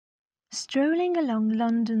Strolling along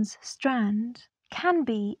London's Strand can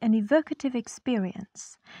be an evocative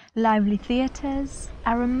experience. Lively theatres,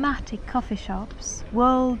 aromatic coffee shops,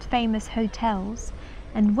 world-famous hotels,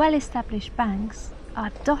 and well-established banks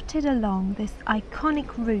are dotted along this iconic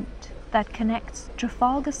route that connects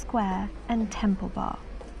Trafalgar Square and Temple Bar.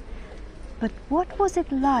 But what was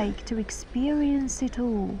it like to experience it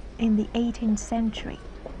all in the 18th century?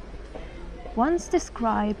 Once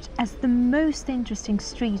described as the most interesting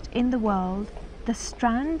street in the world, the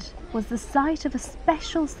Strand was the site of a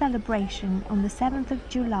special celebration on the 7th of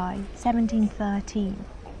July 1713.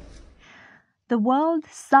 The world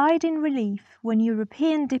sighed in relief when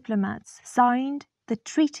European diplomats signed the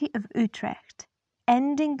Treaty of Utrecht,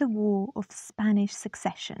 ending the War of Spanish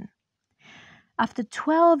Succession. After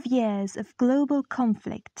 12 years of global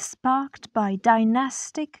conflict sparked by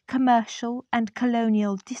dynastic, commercial and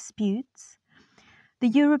colonial disputes, the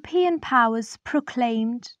European powers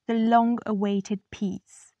proclaimed the long-awaited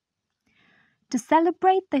peace. To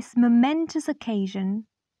celebrate this momentous occasion,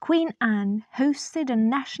 Queen Anne hosted a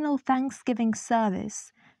national Thanksgiving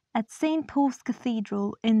service at St. Paul's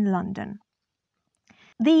Cathedral in London.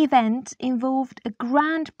 The event involved a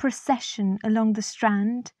grand procession along the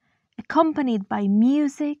Strand, accompanied by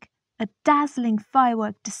music, a dazzling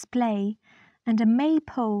firework display, and a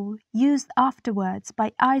maypole used afterwards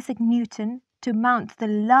by Isaac Newton to mount the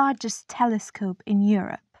largest telescope in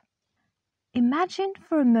Europe. Imagine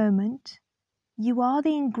for a moment you are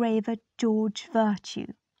the engraver George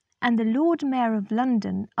Vertue, and the Lord Mayor of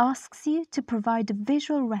London asks you to provide a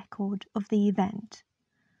visual record of the event.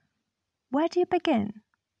 Where do you begin?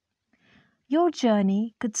 Your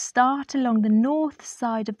journey could start along the north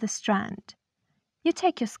side of the Strand. You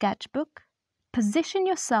take your sketchbook, position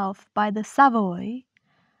yourself by the Savoy,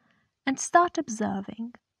 and start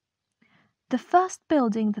observing. The first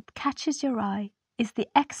building that catches your eye is the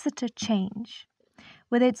Exeter Change,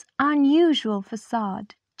 with its unusual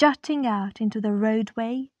facade jutting out into the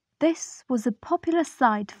roadway. This was a popular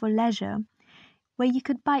site for leisure, where you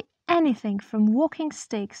could buy anything from walking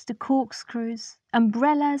sticks to corkscrews,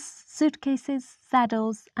 umbrellas, suitcases,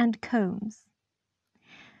 saddles, and combs.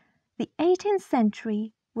 The 18th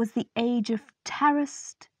century was the age of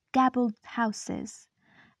terraced, gabled houses,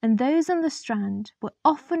 and those on the Strand were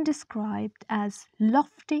often described as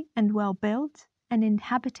lofty and well-built and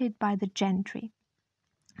inhabited by the gentry.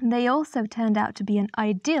 They also turned out to be an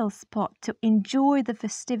ideal spot to enjoy the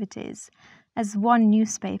festivities, as one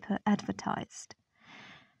newspaper advertised.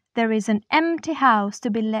 There is an empty house to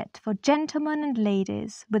be let for gentlemen and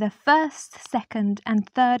ladies with a first, second and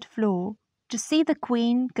third floor to see the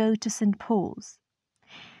Queen go to St. Paul's.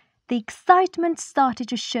 The excitement started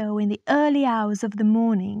to show in the early hours of the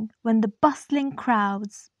morning when the bustling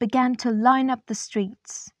crowds began to line up the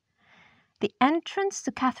streets. The entrance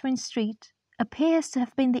to Catherine Street appears to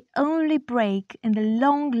have been the only break in the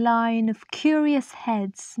long line of curious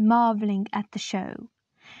heads marvelling at the show.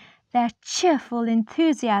 Their cheerful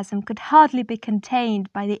enthusiasm could hardly be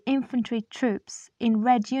contained by the infantry troops in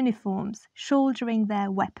red uniforms shouldering their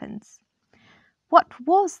weapons. What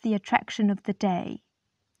was the attraction of the day?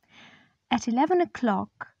 At 11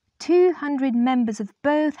 o'clock, 200 members of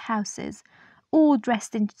both houses, all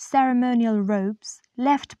dressed in ceremonial robes,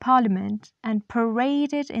 left Parliament and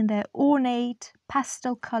paraded in their ornate,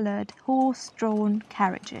 pastel-coloured, horse-drawn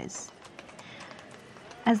carriages.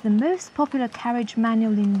 As the most popular carriage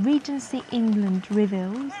manual in Regency England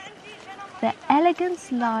reveals, their elegance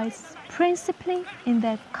lies principally in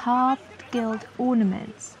their carved gilt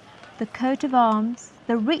ornaments, the coat of arms,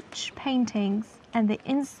 the rich paintings, and the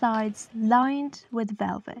insides lined with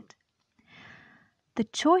velvet. The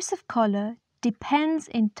choice of colour depends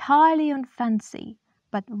entirely on fancy,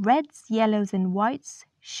 but reds, yellows and whites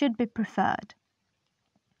should be preferred.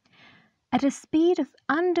 At a speed of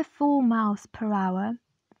under 4 miles per hour,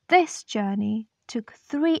 this journey took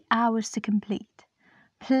 3 hours to complete,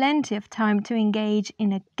 plenty of time to engage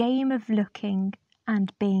in a game of looking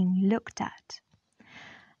and being looked at.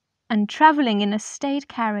 And travelling in a state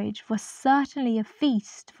carriage was certainly a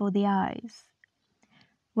feast for the eyes.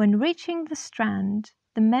 When reaching the Strand,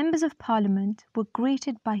 the members of Parliament were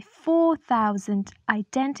greeted by 4,000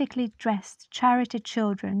 identically dressed charity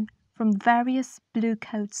children from various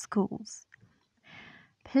Bluecoat schools.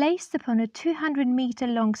 Placed upon a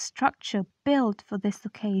 200-metre-long structure built for this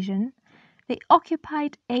occasion, they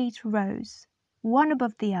occupied 8 rows, one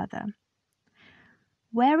above the other.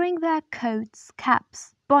 Wearing their coats,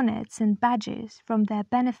 caps, bonnets and badges from their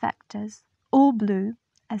benefactors, all blue,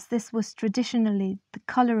 as this was traditionally the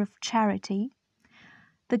colour of charity,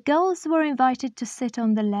 the girls were invited to sit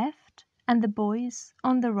on the left and the boys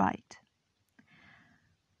on the right.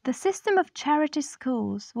 The system of charity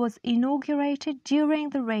schools was inaugurated during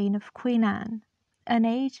the reign of Queen Anne, an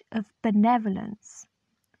age of benevolence.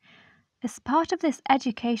 As part of this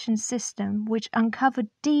education system, which uncovered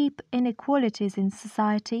deep inequalities in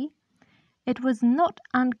society, it was not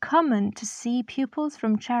uncommon to see pupils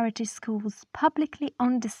from charity schools publicly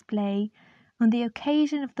on display on the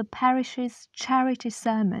occasion of the parish's charity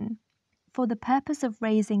sermon for the purpose of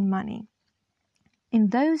raising money. In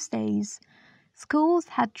those days, schools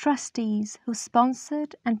had trustees who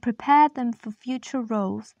sponsored and prepared them for future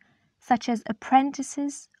roles such as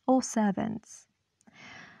apprentices or servants.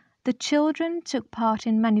 The children took part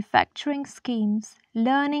in manufacturing schemes,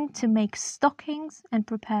 learning to make stockings and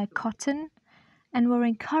prepare cotton, and were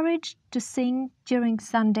encouraged to sing during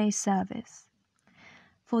Sunday service.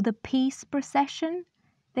 For the peace procession,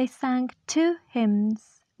 they sang 2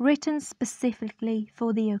 hymns written specifically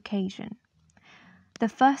for the occasion. The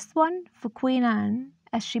first one for Queen Anne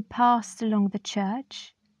as she passed along the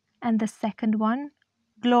church, and the second one,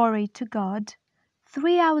 Glory to God,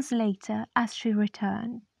 3 hours later as she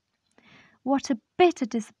returned. What a bitter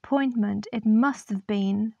disappointment it must have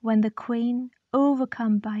been when the Queen,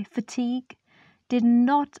 overcome by fatigue, did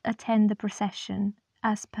not attend the procession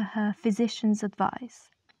as per her physician's advice.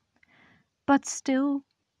 But still,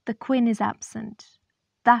 the Queen is absent.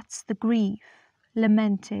 That's the grief,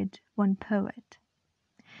 lamented one poet.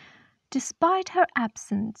 Despite her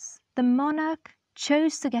absence, the monarch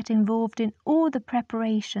chose to get involved in all the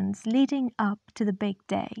preparations leading up to the big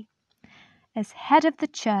day. As head of the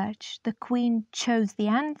church, the Queen chose the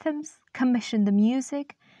anthems, commissioned the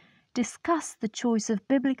music, discussed the choice of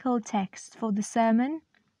biblical texts for the sermon,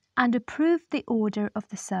 and approved the order of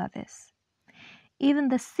the service. Even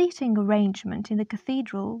the seating arrangement in the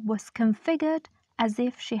cathedral was configured as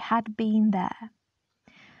if she had been there.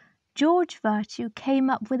 George Vertue came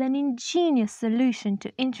up with an ingenious solution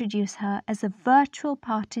to introduce her as a virtual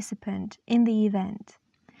participant in the event.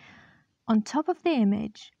 On top of the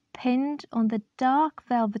image, pinned on the dark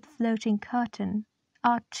velvet floating curtain,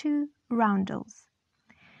 are 2 roundels.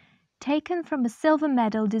 Taken from a silver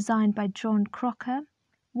medal designed by John Crocker,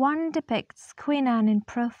 one depicts Queen Anne in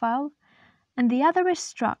profile, and the other is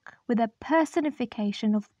struck with a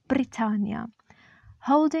personification of Britannia,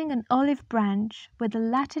 holding an olive branch with a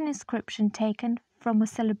Latin inscription taken from a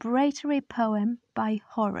celebratory poem by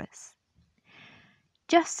Horace.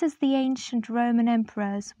 Just as the ancient Roman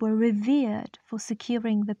emperors were revered for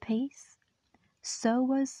securing the peace, so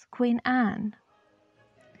was Queen Anne.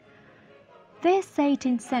 This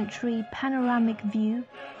 18th century panoramic view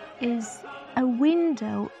is a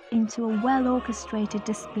window into a well-orchestrated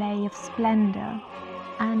display of splendor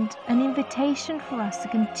and an invitation for us to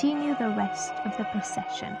continue the rest of the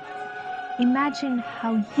procession. Imagine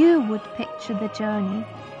how you would picture the journey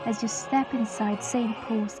as you step inside St.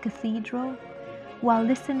 Paul's Cathedral while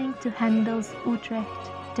listening to Handel's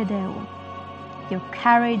Utrecht Te Deum. Your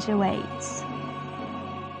carriage awaits.